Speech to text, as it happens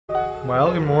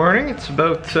Well, good morning. It's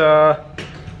about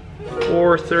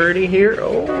 4:30 here.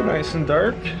 Oh, nice and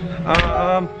dark.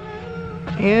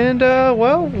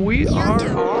 Well, we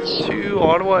are off to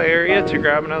Ottawa area to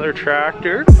grab another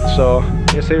tractor. So, I'm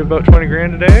gonna save about 20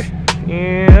 grand today.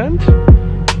 And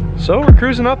so we're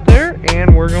cruising up there,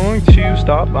 and we're going to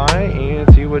stop by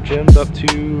and see what Jim's up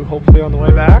to, hopefully on the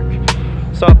way back.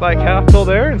 Stop by Capital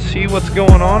there and see what's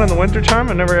going on in the winter time.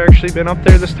 I've never actually been up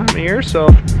there this time of year, so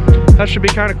that should be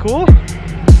kind of cool.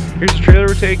 Here's the trailer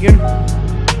we're taking,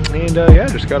 and yeah,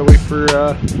 just gotta wait for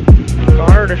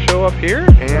Connor to show up here,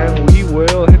 and we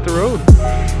will hit the road.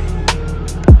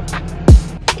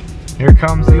 Here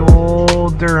comes the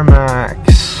old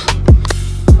Duramax,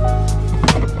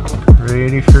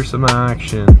 ready for some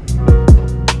action.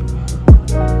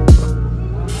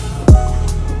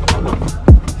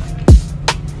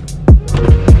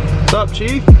 What's up,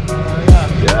 Chief? Yeah.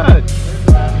 Good.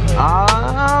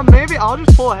 Maybe I'll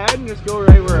just pull ahead and just go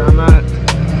right where I'm at.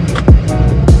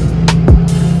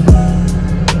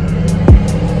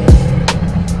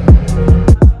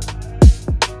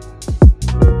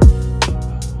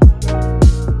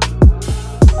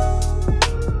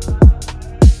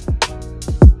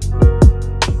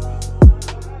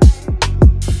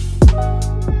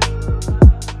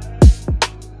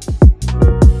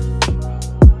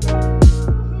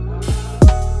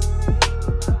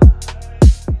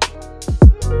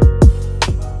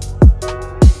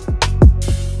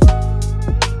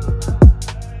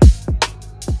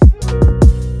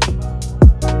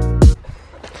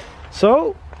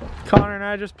 So, Connor and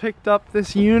I just picked up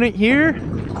this unit here.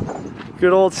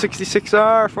 Good old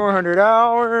 66R, 400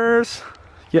 hours.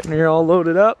 Getting her all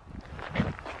loaded up.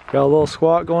 Got a little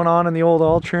squat going on in the old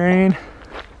all-terrain.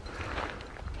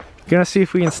 Gonna see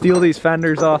if we can steal these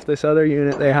fenders off this other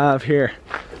unit they have here.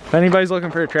 If anybody's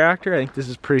looking for a tractor, I think this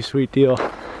is a pretty sweet deal.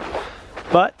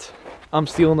 But, I'm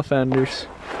stealing the fenders.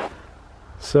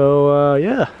 So,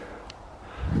 yeah.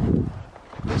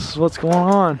 This is what's going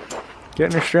on.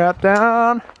 Getting her strapped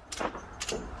down.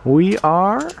 We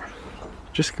are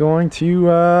just going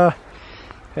to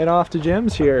head off to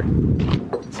Jim's here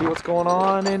and see what's going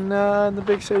on in the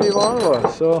big city of Ottawa.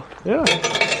 So yeah,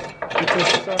 get this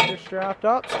stuff here strapped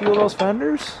up, steal those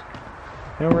fenders,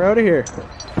 and we're out of here.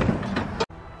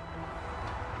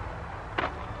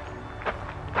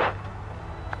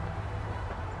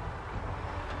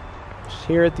 Just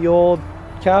here at the old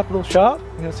Capital shop.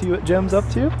 I'm gonna see what Jim's up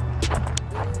to.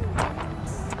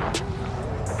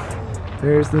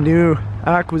 There's the new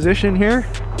acquisition here.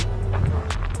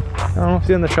 I don't know if it's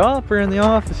in the shop or in the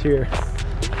office here.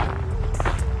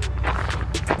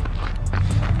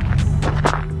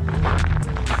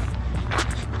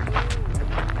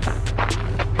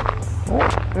 Oh,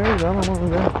 there's, I don't know what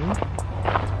that is.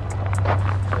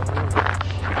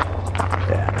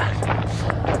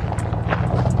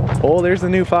 Yeah. Oh, there's the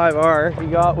new 5R. He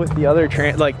got with the other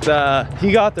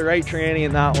he got the right tranny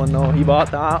in that one though. He bought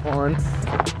that one.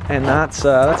 And that's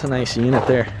a nice unit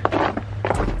there.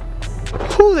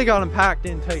 Whew, they got them packed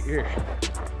in tight here.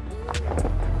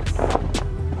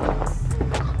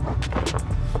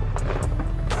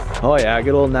 Oh yeah,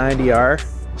 good old 90R.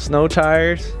 Snow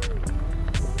tires.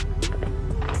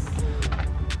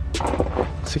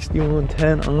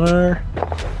 6110R.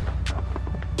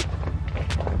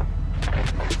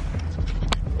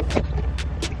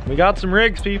 We got some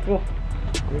rigs, people.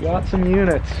 We got some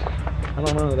units. I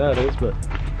don't know who that is, but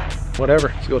whatever,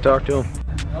 let's go talk to him.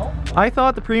 No? I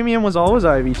thought the premium was always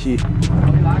IVT.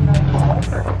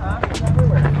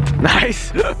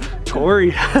 Nice!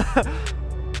 Corey.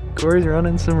 Corey's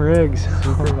running some rigs.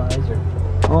 Supervisor.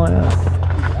 Oh yeah.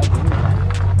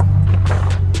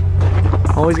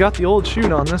 Oh, he's got the old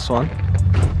chute on this one.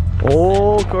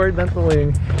 Oh, Corey bent the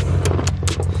wing.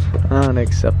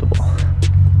 Unacceptable.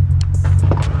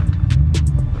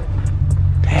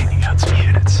 Dang, you got some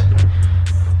units.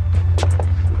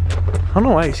 I don't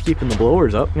know why he's keeping the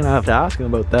blowers up. I'm gonna have to ask him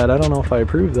about that. I don't know if I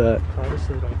approve that.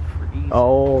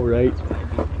 Oh, right.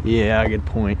 Yeah, good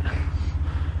point.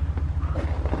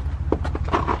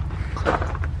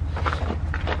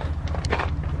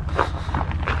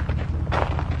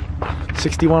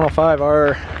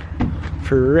 $6105R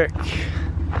for Rick.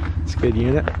 It's a good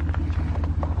unit.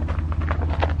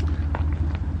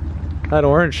 That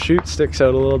orange chute sticks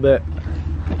out a little bit.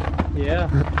 Yeah.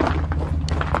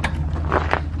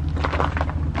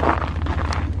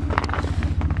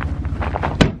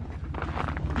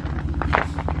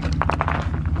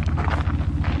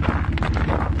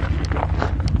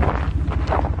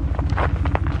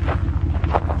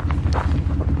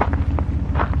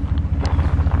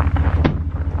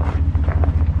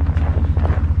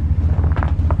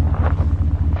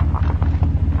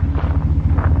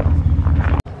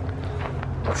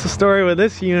 What's the story with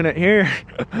this unit here?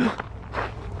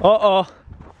 Uh-oh.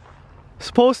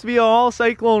 Supposed to be an all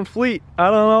cyclone fleet.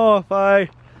 I don't know if I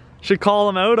should call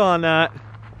them out on that.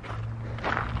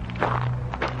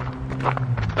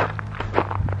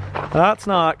 That's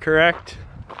not correct.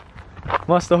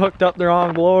 Must have hooked up the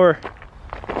wrong blower.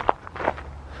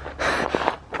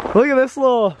 Look at this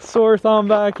little sore thumb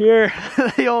back here.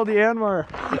 The old Yanmar.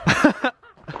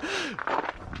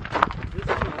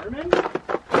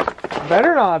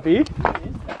 Better not be.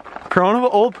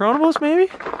 Old Pronobos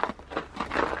maybe?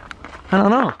 I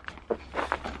don't know.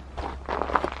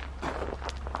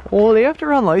 Oh, they have to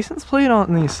run license plate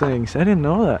on these things. I didn't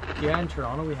know that. Yeah, in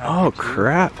Toronto we have. Oh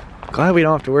crap. Glad we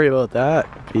don't have to worry about that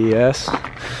BS.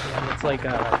 Yeah, it's like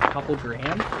a couple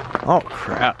grand. Oh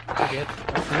crap. To get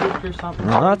approved or something.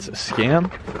 Oh, that's a scam.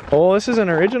 Oh, this is an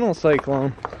original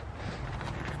Cyclone.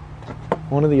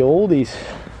 One of the oldies.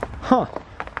 Huh.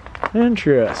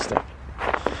 Interesting.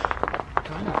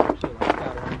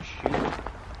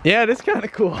 Yeah, it is kind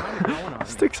of cool.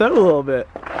 Sticks out a little bit.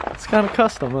 It's kind of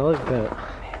custom. I like that.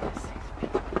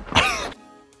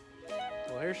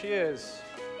 Well, here she is.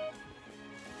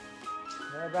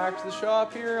 We're back to the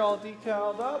shop here, all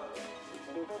decaled up.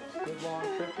 Good long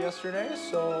trip yesterday,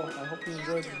 so I hope you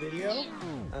enjoyed the video.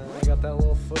 I got that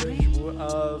little footage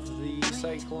of the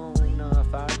Cyclone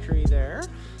factory there.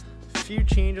 A few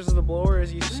changes of the blower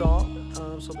as you saw,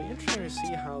 so it'll be interesting to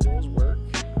see how those work.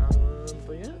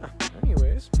 But yeah,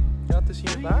 anyways, got this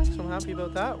unit back, so I'm happy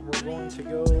about that. We're going to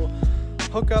go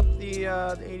hook up the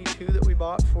 82 that we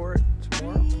bought for it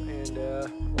tomorrow, and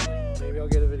well, maybe I'll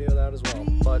get a video of that as well.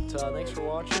 But thanks for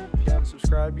watching. If you haven't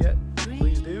subscribed yet,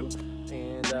 please do,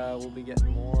 and we'll be getting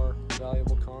more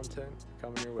valuable content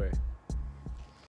coming your way.